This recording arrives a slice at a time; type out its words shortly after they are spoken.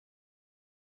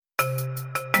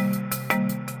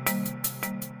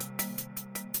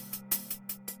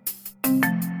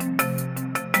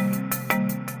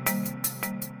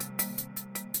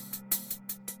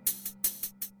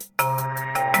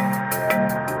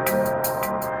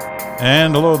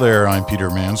And hello there, I'm Peter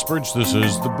Mansbridge. This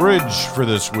is The Bridge for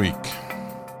this week.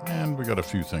 And we got a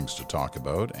few things to talk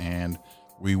about, and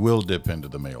we will dip into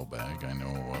the mailbag. I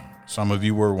know some of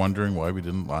you were wondering why we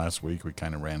didn't last week. We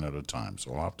kind of ran out of time,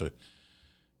 so I'll have to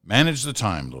manage the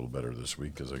time a little better this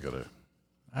week because I got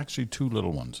actually two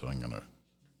little ones that I'm gonna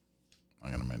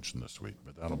mention this week,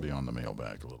 but that'll be on the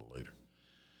mailbag a little later.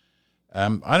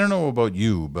 I don't know about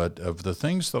you, but of the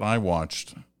things that I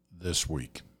watched this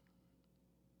week,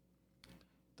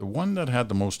 the one that had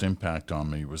the most impact on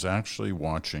me was actually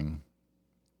watching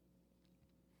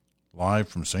live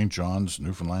from St. John's,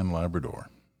 Newfoundland, Labrador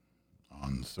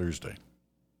on Thursday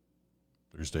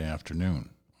afternoon,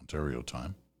 Ontario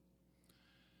time,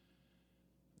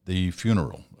 the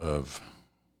funeral of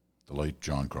the late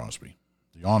John Crosby,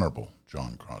 the Honourable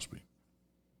John Crosby,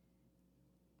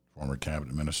 former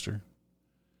cabinet minister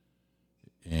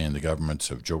in the governments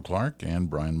of Joe Clark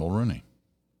and Brian Mulroney.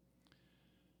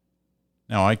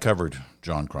 Now, I covered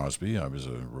John Crosby. I was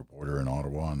a reporter in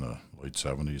Ottawa in the late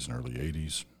 70s and early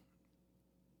 80s.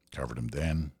 Covered him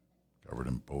then. Covered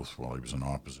him both while he was in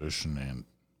opposition and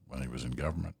when he was in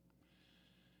government.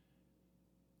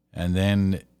 And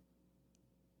then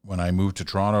when I moved to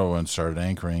Toronto and started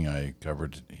anchoring, I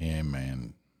covered him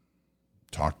and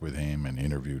talked with him and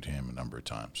interviewed him a number of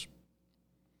times.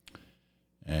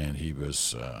 And he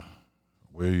was,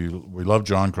 we loved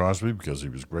John Crosby because he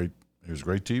was great. He was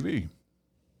great TV.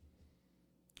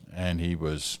 And he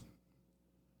was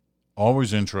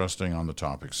always interesting on the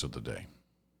topics of the day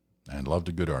and loved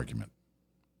a good argument.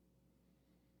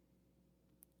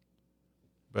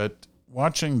 But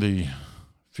watching the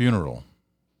funeral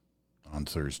on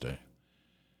Thursday,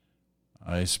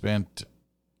 I spent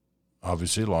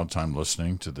obviously a lot of time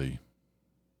listening to the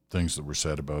things that were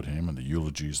said about him and the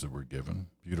eulogies that were given,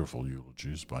 beautiful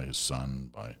eulogies by his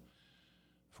son, by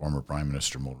former Prime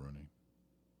Minister Mulroney.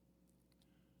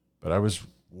 But I was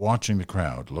watching the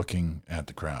crowd, looking at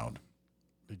the crowd,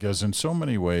 because in so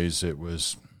many ways it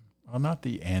was, well, not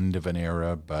the end of an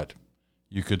era, but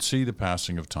you could see the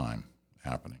passing of time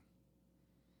happening.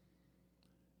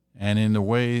 And in the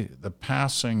way, the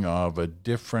passing of a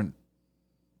different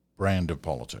brand of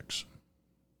politics.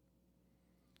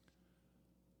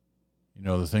 You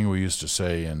know, the thing we used to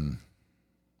say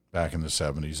back in the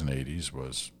 70s and 80s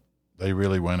was they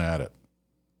really went at it,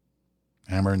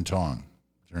 hammer and tong,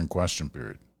 during question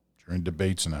period, during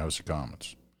debates in the House of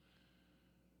Commons.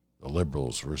 The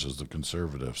Liberals versus the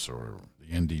Conservatives or the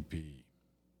NDP.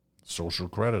 Social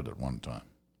credit at one time.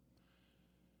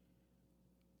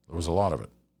 There was a lot of it.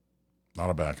 A lot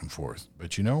of back and forth.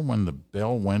 But you know, when the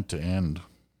bell went to end,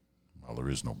 well, there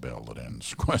is no bell that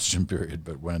ends question period,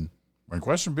 but when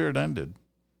question period ended,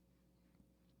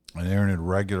 and they were in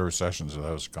regular sessions of the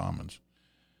House of Commons,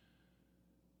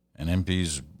 and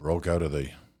MPs broke out of the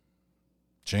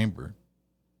chamber,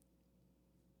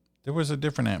 there was a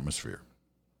different atmosphere.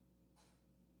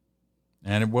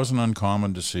 And it wasn't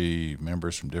uncommon to see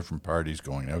members from different parties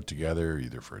going out together,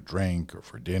 either for a drink or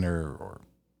for dinner or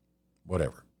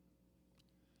whatever.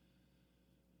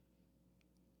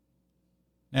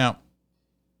 Now,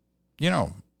 you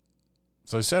know,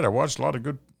 as I said, I watched a lot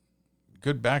of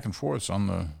good back and forths on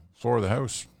the floor of the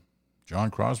House.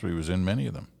 John Crosby was in many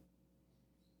of them.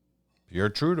 Pierre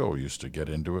Trudeau used to get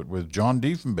into it with John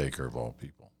Diefenbaker, of all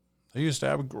people. They used to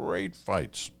have great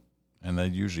fights, and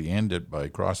they'd usually end it by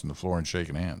crossing the floor and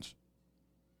shaking hands.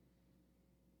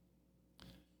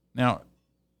 Now,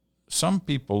 some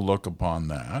people look upon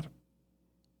that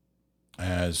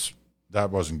as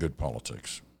that wasn't good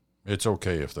politics. It's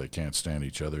okay if they can't stand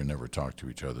each other and never talk to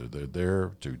each other. They're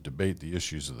there to debate the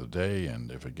issues of the day,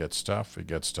 and if it gets tough, it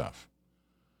gets tough.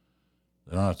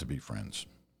 They don't have to be friends.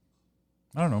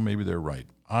 I don't know, maybe they're right.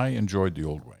 I enjoyed the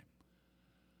old way,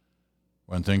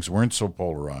 when things weren't so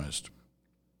polarized,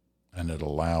 and it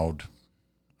allowed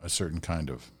a certain kind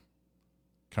of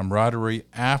camaraderie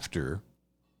after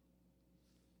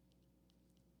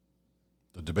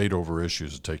the debate over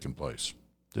issues had taken place.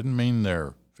 Didn't mean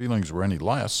their feelings were any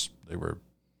less. They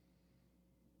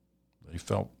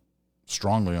felt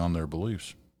strongly on their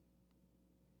beliefs.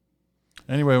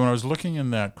 Anyway, when I was looking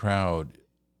in that crowd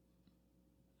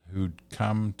who'd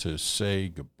come to say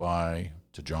goodbye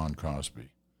to John Crosby,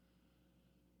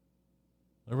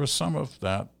 there was some of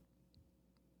that,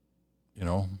 you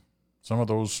know, some of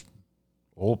those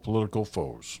old political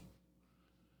foes.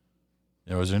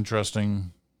 It was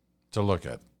interesting to look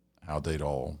at how they'd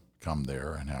all come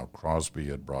there and how Crosby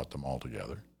had brought them all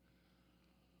together.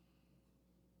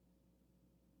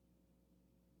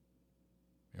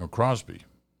 Crosby,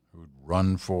 who'd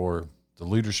run for the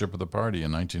leadership of the party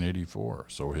in 1984.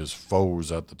 So his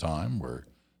foes at the time were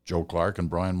Joe Clark and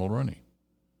Brian Mulroney.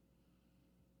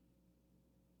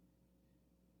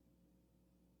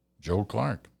 Joe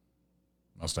Clark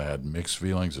must have had mixed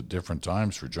feelings at different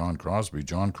times for John Crosby.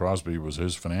 John Crosby was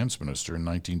his finance minister in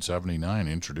 1979,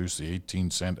 introduced the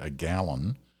 18-cent a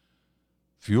gallon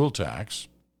fuel tax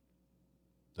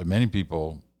that many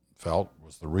people felt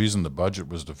was the reason the budget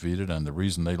was defeated and the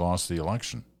reason they lost the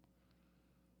election,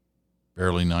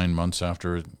 barely 9 months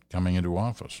after coming into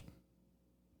office.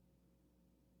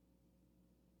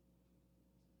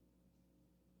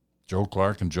 Joe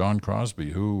Clark and John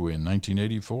Crosby, who in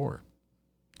 1984,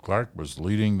 Clark was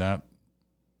leading that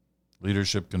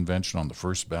leadership convention on the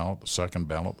first ballot, the second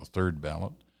ballot, the third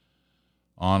ballot.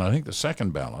 On, I think, the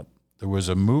second ballot, there was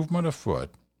a movement afoot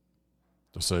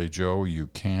to say, Joe, you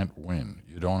can't win.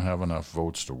 You don't have enough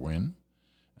votes to win.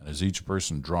 And as each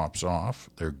person drops off,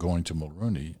 they're going to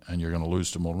Mulroney, and you're going to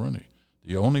lose to Mulroney.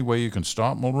 The only way you can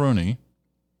stop Mulroney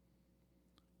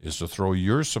is to throw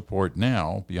your support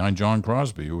now behind John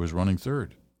Crosby, who was running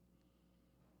third,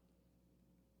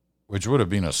 which would have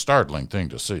been a startling thing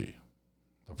to see.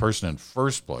 The person in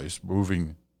first place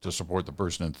moving to support the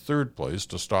person in third place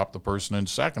to stop the person in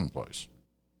second place.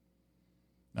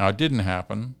 Now, it didn't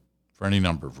happen for any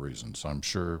number of reasons. I'm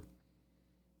sure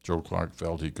Joe Clark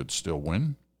felt he could still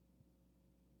win.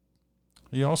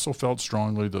 He also felt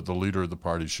strongly that the leader of the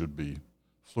party should be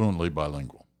fluently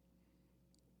bilingual.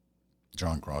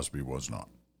 John Crosby was not.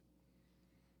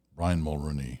 Brian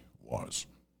Mulroney was.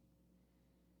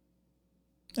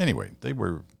 Anyway, they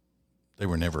were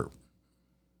never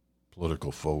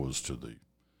political foes to the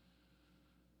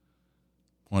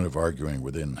point of arguing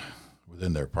within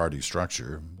their party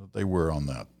structure, but they were on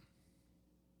that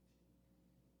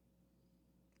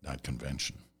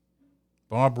convention.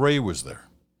 Bob Rae was there.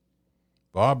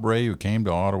 Bob Rae, who came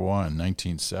to Ottawa in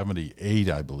 1978,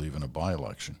 I believe, in a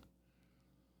by-election,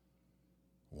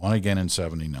 won again in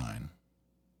 79.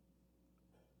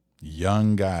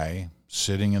 Young guy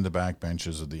sitting in the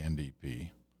backbenches of the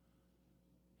NDP.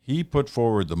 He put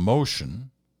forward the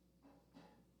motion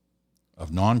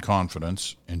of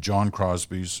non-confidence in John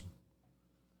Crosby's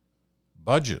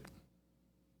budget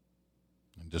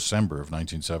in December of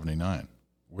 1979,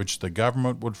 which the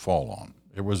government would fall on.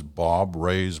 It was Bob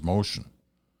Rae's motion.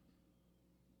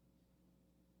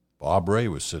 Bob Rae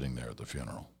was sitting there at the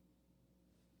funeral.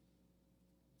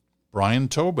 Brian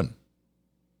Tobin,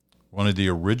 one of the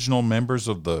original members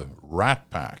of the Rat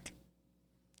Pack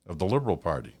of the Liberal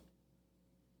Party.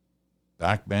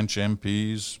 Backbench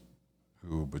MPs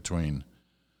who between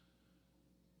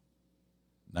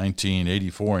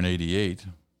 1984 and 88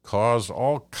 caused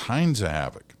all kinds of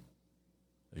havoc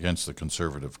against the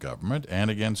Conservative government and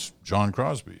against John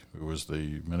Crosby, who was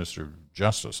the Minister of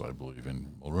Justice, I believe,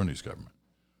 in Mulroney's government.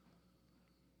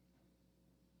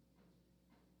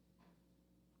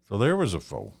 So there was a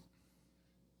foe.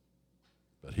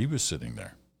 But he was sitting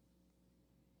there.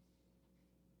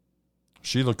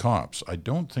 Sheila Copps, I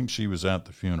don't think she was at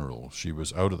the funeral. She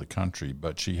was out of the country,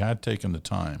 but she had taken the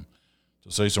time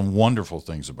to say some wonderful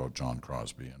things about John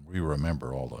Crosby. And we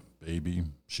remember all the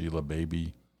Sheila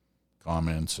baby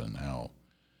comments and how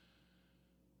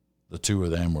the two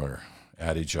of them were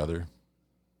at each other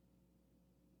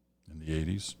in the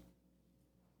 80s.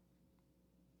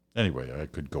 Anyway, I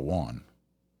could go on.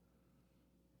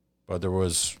 But it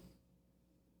was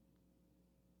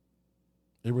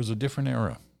a different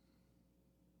era.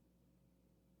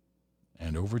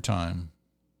 And over time,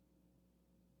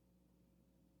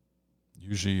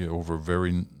 usually over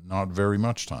not very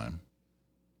much time,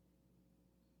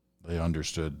 they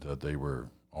understood that they were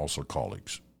also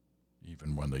colleagues,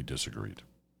 even when they disagreed.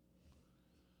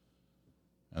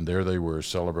 And there they were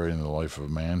celebrating the life of a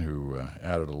man who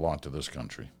added a lot to this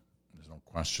country. There's no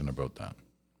question about that.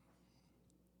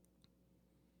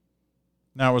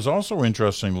 Now, it was also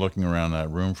interesting looking around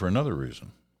that room for another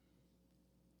reason.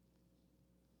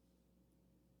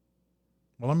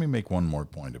 Well, let me make one more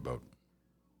point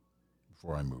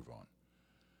before I move on,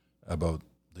 about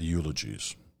the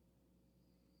eulogies.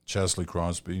 Chesley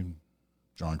Crosby,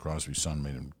 John Crosby's son,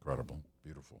 made an incredible,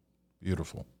 beautiful,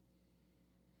 beautiful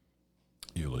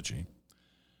eulogy.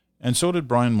 And so did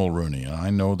Brian Mulroney. And I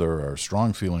know there are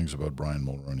strong feelings about Brian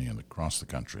Mulroney across the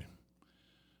country.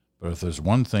 But if there's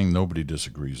one thing nobody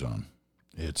disagrees on,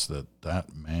 it's that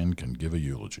man can give a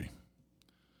eulogy.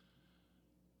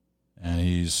 And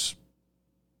he's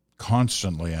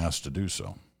constantly asked to do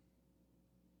so.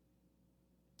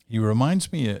 He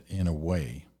reminds me in a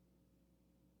way,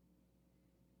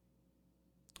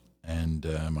 and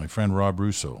my friend Rob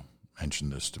Russo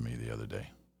mentioned this to me the other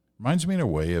day, reminds me in a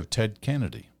way of Ted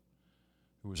Kennedy,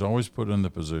 who was always put in the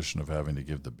position of having to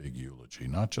give the big eulogy,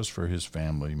 not just for his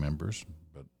family members,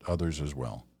 but others as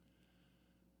well.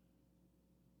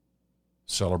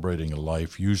 Celebrating a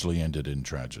life usually ended in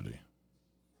tragedy.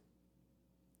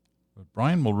 But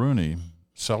Brian Mulrooney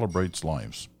celebrates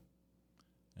lives,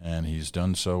 and he's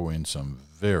done so in some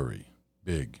very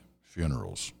big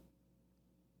funerals.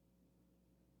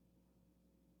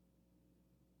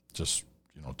 Just,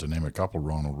 to name a couple,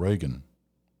 Ronald Reagan,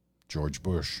 George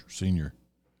Bush Sr.,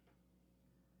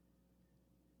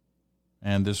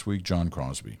 and this week, John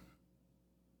Crosby.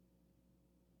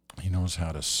 He knows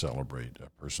how to celebrate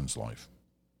a person's life.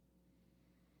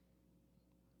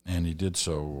 And he did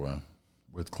so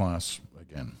with class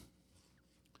again.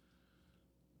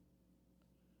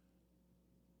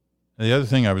 And the other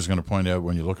thing I was going to point out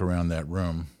when you look around that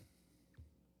room,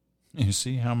 you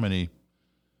see how many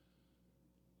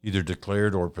either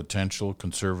declared or potential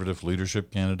conservative leadership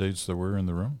candidates there were in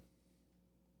the room.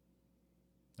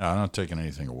 Now, I'm not taking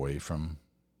anything away from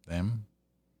them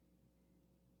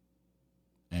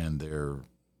and their,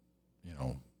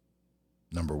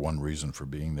 number one reason for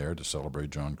being there, to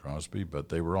celebrate John Crosby, but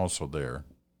they were also there,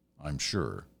 I'm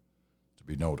sure, to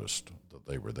be noticed that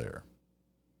they were there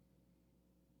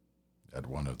at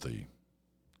one of the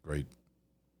great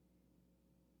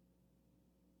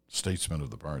statesmen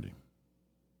of the party.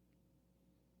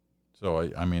 So,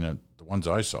 the ones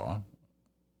I saw,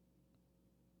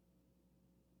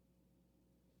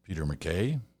 Peter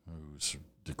MacKay, who's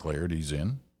declared he's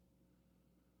in.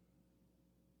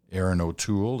 Aaron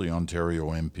O'Toole, the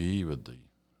Ontario MP with the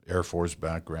Air Force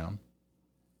background.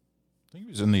 I think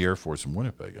he was in the Air Force in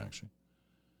Winnipeg, actually.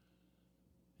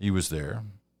 He was there.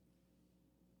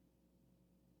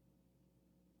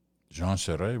 Jean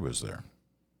Charest was there.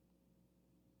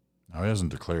 Now, he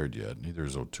hasn't declared yet, neither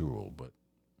is O'Toole, but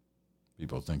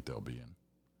people think they'll be in.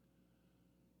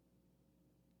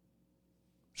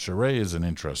 Charest is an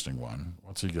interesting one.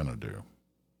 What's he going to do?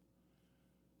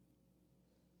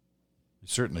 He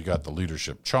certainly got the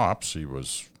leadership chops. He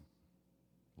was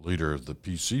leader of the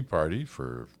PC party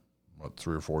for,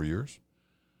 3 or 4 years?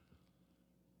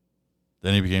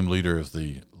 Then he became leader of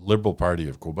the Liberal Party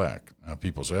of Quebec. Now,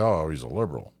 people say, he's a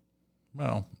Liberal.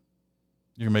 Well,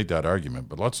 you can make that argument,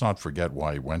 but let's not forget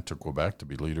why he went to Quebec to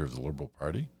be leader of the Liberal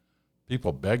Party.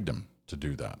 People begged him to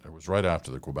do that. It was right after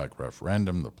the Quebec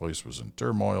referendum. The place was in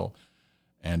turmoil,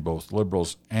 and both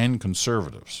Liberals and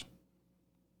Conservatives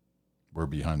were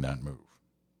behind that move.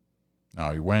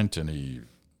 Now, he went and he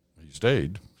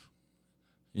stayed.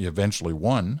 He eventually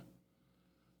won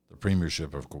the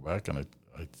premiership of Quebec, and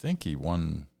I think he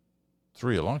won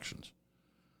 3 elections.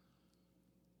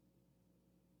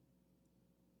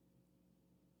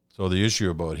 So the issue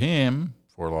about him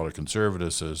for a lot of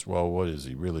conservatives is, well, what is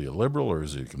he, really a liberal or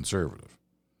is he a conservative?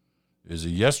 Is he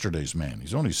yesterday's man?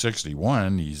 He's only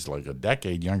 61. He's like a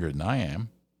decade younger than I am.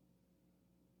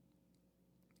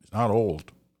 He's not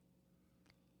old.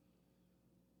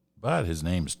 But his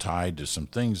name's tied to some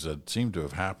things that seem to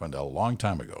have happened a long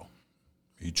time ago.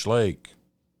 Beach Lake,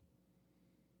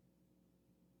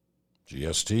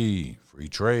 GST, free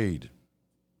trade,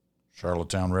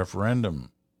 Charlottetown referendum.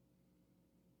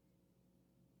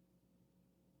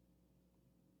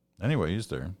 Anyway, he's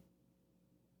there.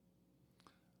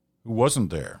 Who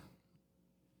wasn't there?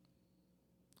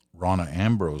 Ronna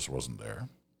Ambrose wasn't there.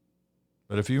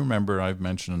 But if you remember, I've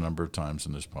mentioned a number of times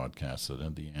in this podcast that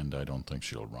in the end, I don't think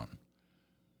she'll run.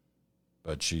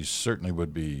 But she certainly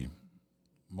would be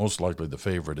most likely the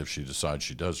favorite if she decides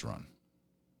she does run.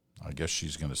 I guess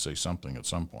she's going to say something at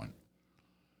some point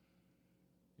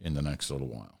in the next little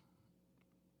while.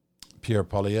 Pierre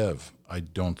Poilievre, I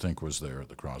don't think was there at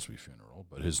the Crosby funeral,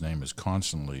 but his name is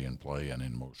constantly in play and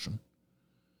in motion,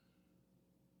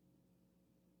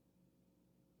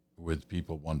 with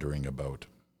people wondering about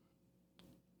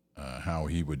how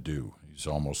he would do. He's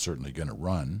almost certainly going to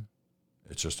run.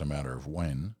 It's just a matter of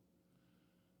when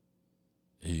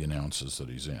he announces that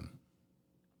he's in.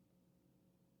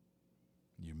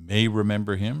 You may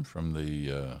remember him from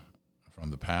the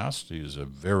past. He is a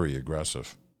very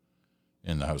aggressive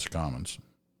in the House of Commons.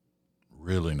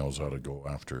 Really knows how to go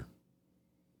after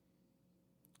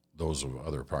those of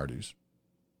other parties.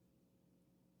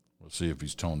 We'll see if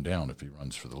he's toned down if he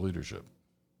runs for the leadership.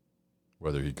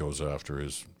 Whether he goes after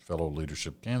his fellow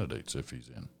leadership candidates if he's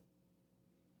in.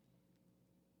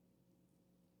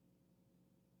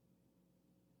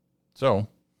 So,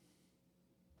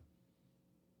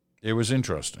 it was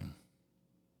interesting.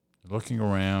 Looking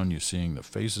around, you're seeing the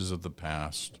faces of the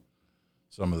past,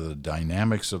 some of the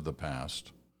dynamics of the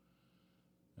past,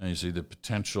 and you see the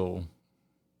potential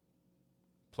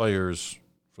players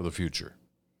for the future.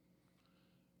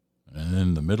 And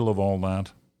in the middle of all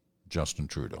that, Justin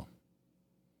Trudeau,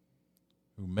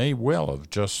 who may well have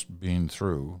just been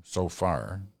through, so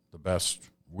far, the best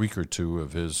week or two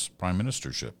of his prime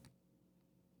ministership,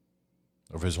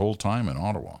 of his whole time in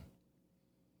Ottawa.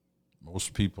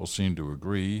 Most people seem to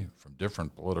agree, from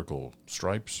different political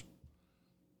stripes,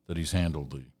 that he's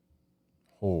handled the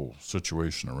whole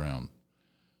situation around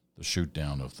the shoot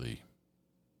down of the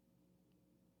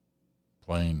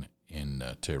plane in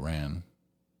Tehran,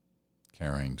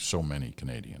 carrying so many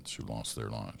Canadians who lost their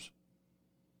lives.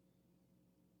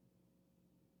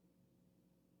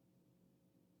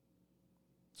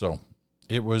 So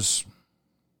it was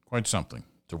quite something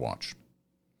to watch.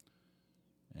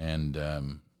 And,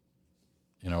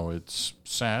 it's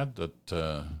sad that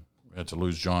we had to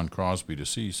lose John Crosby to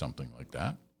see something like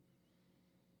that.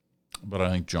 But I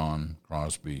think John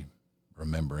Crosby,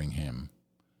 remembering him,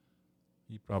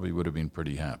 he probably would have been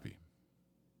pretty happy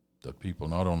that people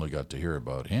not only got to hear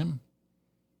about him,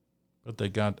 but they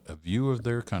got a view of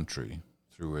their country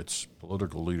through its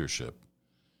political leadership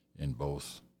in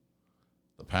both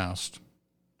the past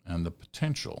and the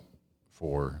potential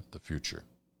for the future.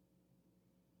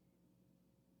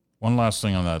 One last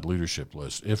thing on that leadership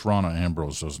list. If Rona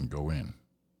Ambrose doesn't go in,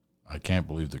 I can't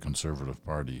believe the Conservative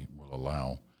Party will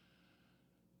allow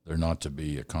there not to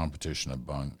be a competition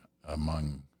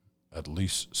among at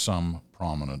least some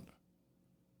prominent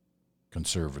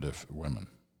Conservative women.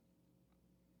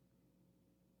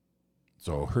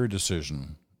 So her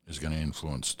decision is going to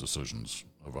influence decisions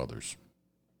of others.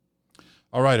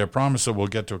 All right, I promise that we'll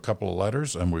get to a couple of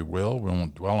letters, and we will. We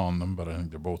won't dwell on them, but I think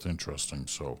they're both interesting.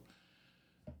 So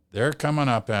they're coming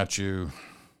up at you,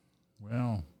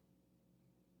 well,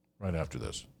 right after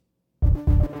this.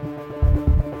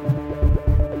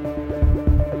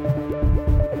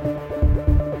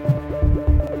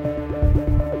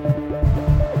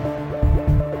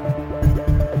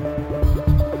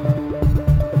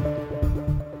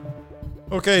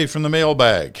 Okay, from the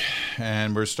mailbag,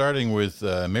 and we're starting with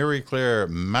Mary Claire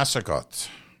Massacot.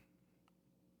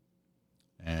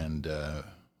 And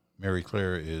Mary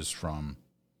Claire is from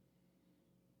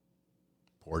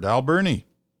Port Alberni,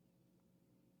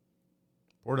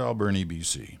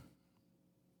 BC.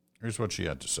 Here's what she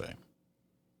had to say.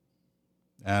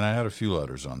 And I had a few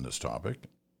letters on this topic,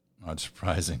 not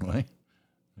surprisingly.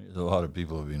 There's a lot of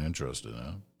people who have been interested in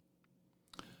it.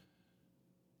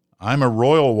 I'm a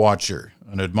royal watcher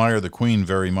and admire the Queen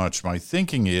very much. My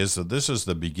thinking is that this is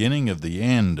the beginning of the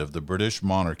end of the British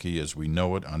monarchy as we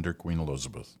know it under Queen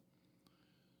Elizabeth.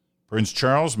 Prince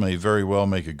Charles may very well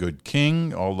make a good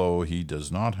king, although he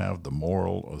does not have the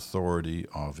moral authority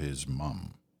of his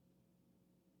mum.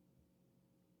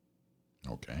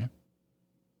 Okay.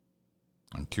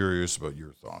 I'm curious about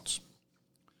your thoughts.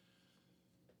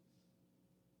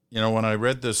 You know, when I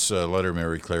read this letter,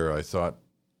 Mary Claire, I thought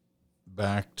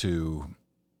back to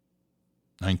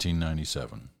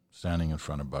 1997, standing in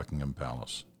front of Buckingham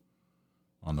Palace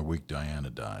on the week Diana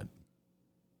died.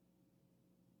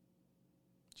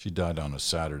 She died on a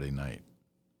Saturday night.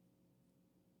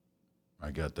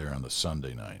 I got there on the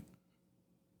Sunday night.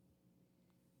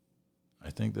 I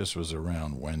think this was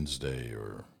around Wednesday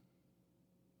or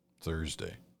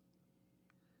Thursday.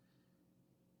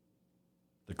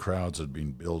 The crowds had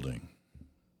been building.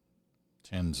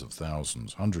 Tens of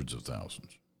thousands, hundreds of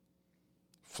thousands.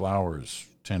 Flowers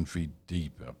 10 feet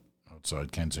deep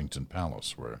outside Kensington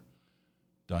Palace, where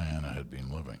Diana had been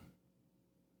living,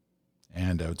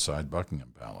 and outside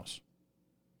Buckingham Palace.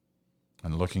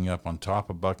 And looking up on top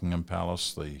of Buckingham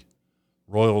Palace, the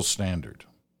Royal Standard.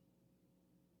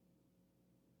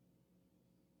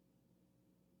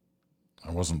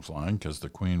 I wasn't flying because the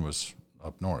Queen was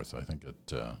up north, I think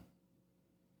at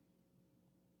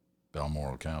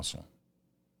Balmoral Castle.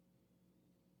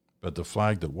 But the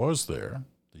flag that was there,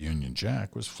 the Union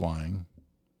Jack, was flying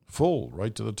full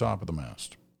right to the top of the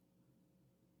mast.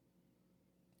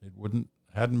 It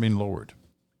hadn't been lowered.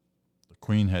 The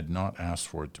Queen had not asked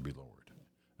for it to be lowered.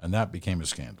 And that became a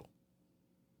scandal.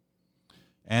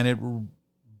 And it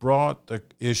brought the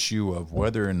issue of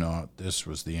whether or not this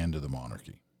was the end of the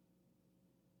monarchy.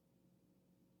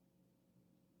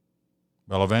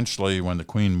 Well, eventually, when the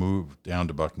Queen moved down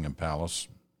to Buckingham Palace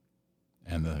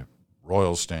and the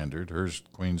Royal Standard, her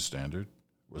Queen's Standard,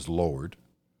 was lowered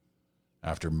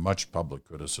after much public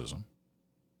criticism.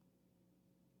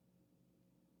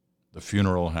 The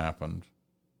funeral happened,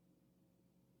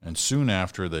 and soon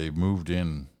after they moved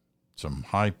in some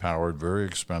high-powered, very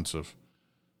expensive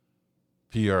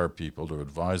PR people to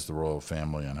advise the royal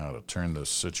family on how to turn this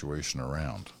situation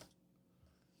around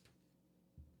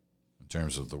in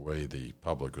terms of the way the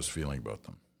public was feeling about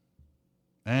them.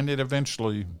 And it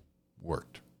eventually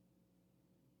worked.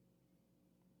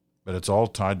 But it's all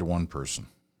tied to one person.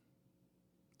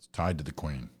 It's tied to the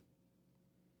Queen.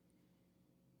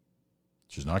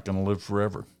 She's not going to live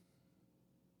forever.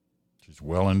 She's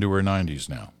well into her 90s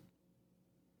now.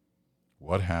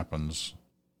 What happens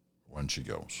when she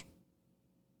goes?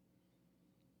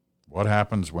 What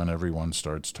happens when everyone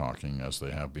starts talking, as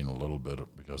they have been a little bit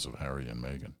because of Harry and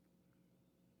Meghan?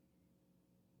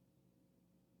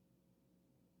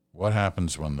 What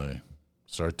happens when they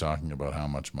start talking about how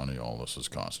much money all this is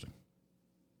costing?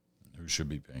 Who should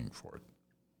be paying for it?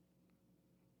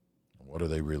 What do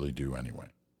they really do anyway?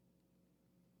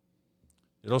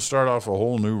 It'll start off a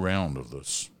whole new round of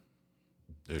this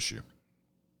issue.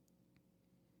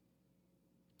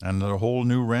 And a whole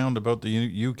new round about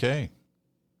the UK.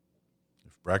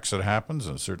 If Brexit happens,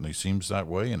 and it certainly seems that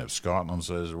way, and if Scotland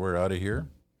says we're out of here,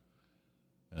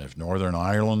 and if Northern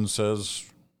Ireland says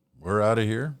we're out of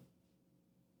here,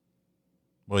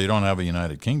 well, you don't have a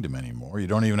United Kingdom anymore. You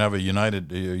don't even have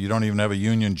a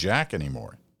Union Jack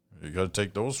anymore. You got to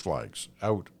take those flags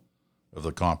out of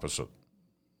the composite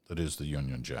that is the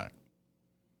Union Jack.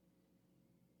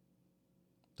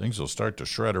 Things will start to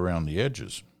shred around the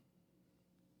edges.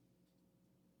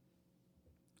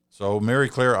 So, Mary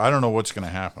Claire, I don't know what's going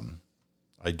to happen.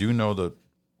 I do know that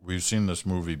we've seen this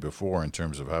movie before in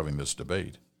terms of having this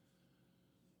debate.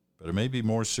 But it may be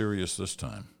more serious this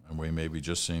time, and we may be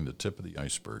just seeing the tip of the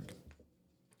iceberg.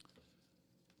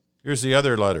 Here's the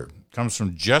other letter. It comes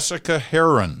from Jessica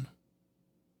Heron.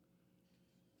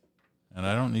 And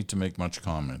I don't need to make much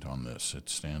comment on this. It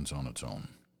stands on its own.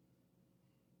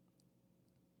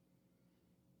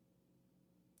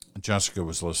 Jessica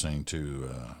was listening to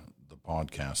the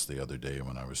podcast the other day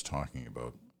when I was talking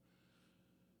about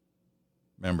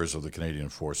members of the Canadian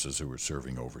Forces who were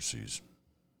serving overseas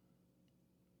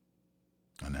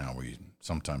and how we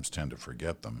sometimes tend to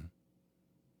forget them.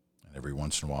 And every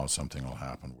once in a while something will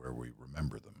happen where we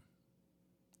remember them,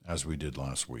 as we did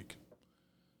last week,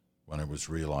 when it was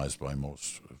realized by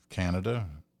most of Canada,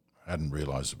 hadn't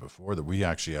realized it before, that we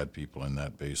actually had people in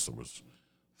that base that was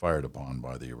fired upon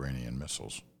by the Iranian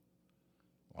missiles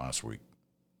last week.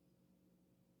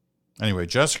 Anyway,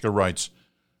 Jessica writes,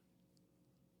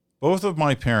 both of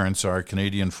my parents are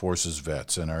Canadian Forces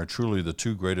vets and are truly the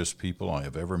two greatest people I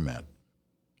have ever met.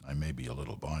 I may be a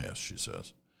little biased, she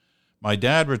says. My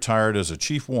dad retired as a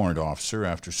chief warrant officer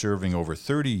after serving over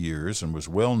 30 years and was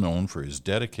well known for his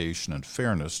dedication and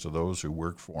fairness to those who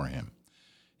worked for him.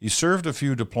 He served a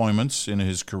few deployments in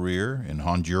his career, in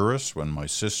Honduras when my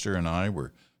sister and I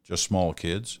were just small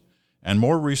kids, and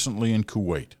more recently in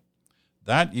Kuwait.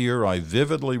 That year I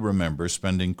vividly remember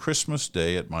spending Christmas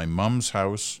Day at my mom's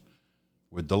house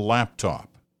with the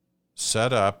laptop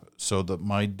set up so that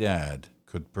my dad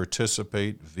could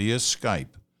participate via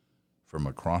Skype from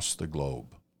across the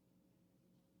globe.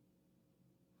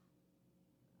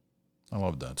 I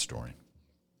love that story.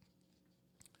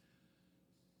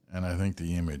 And I think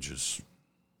the image is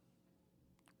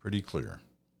pretty clear.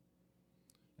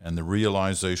 And the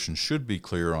realization should be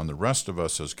clear on the rest of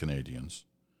us as Canadians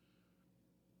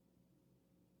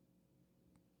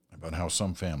about how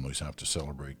some families have to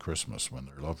celebrate Christmas when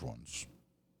their loved ones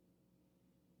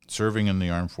serving in the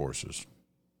armed forces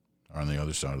are on the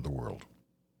other side of the world.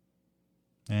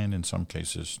 And in some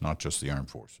cases, not just the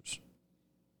armed forces.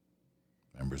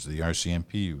 Members of the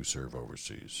RCMP who serve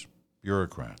overseas,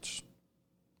 bureaucrats,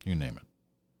 you name it.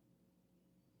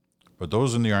 But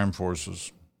those in the armed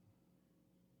forces,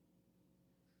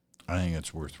 I think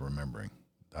it's worth remembering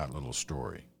that little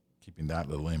story, keeping that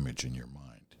little image in your mind.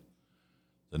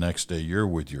 The next day you're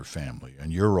with your family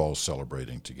and you're all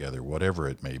celebrating together, whatever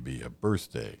it may be, a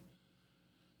birthday,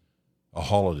 a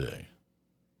holiday,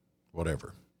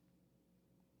 whatever.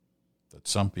 That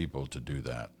some people to do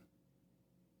that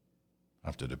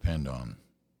have to depend on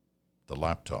the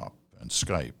laptop and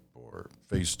Skype or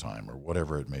FaceTime or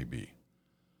whatever it may be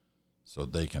so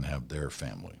they can have their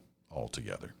family all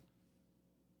together.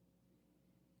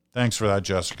 Thanks for that,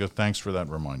 Jessica. Thanks for that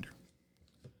reminder.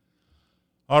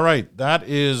 All right, that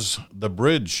is the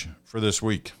bridge for this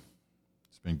week.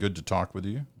 It's been good to talk with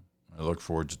you. I look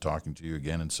forward to talking to you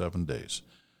again in 7 days.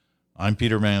 I'm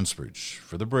Peter Mansbridge.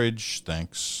 For The Bridge,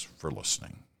 thanks for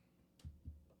listening.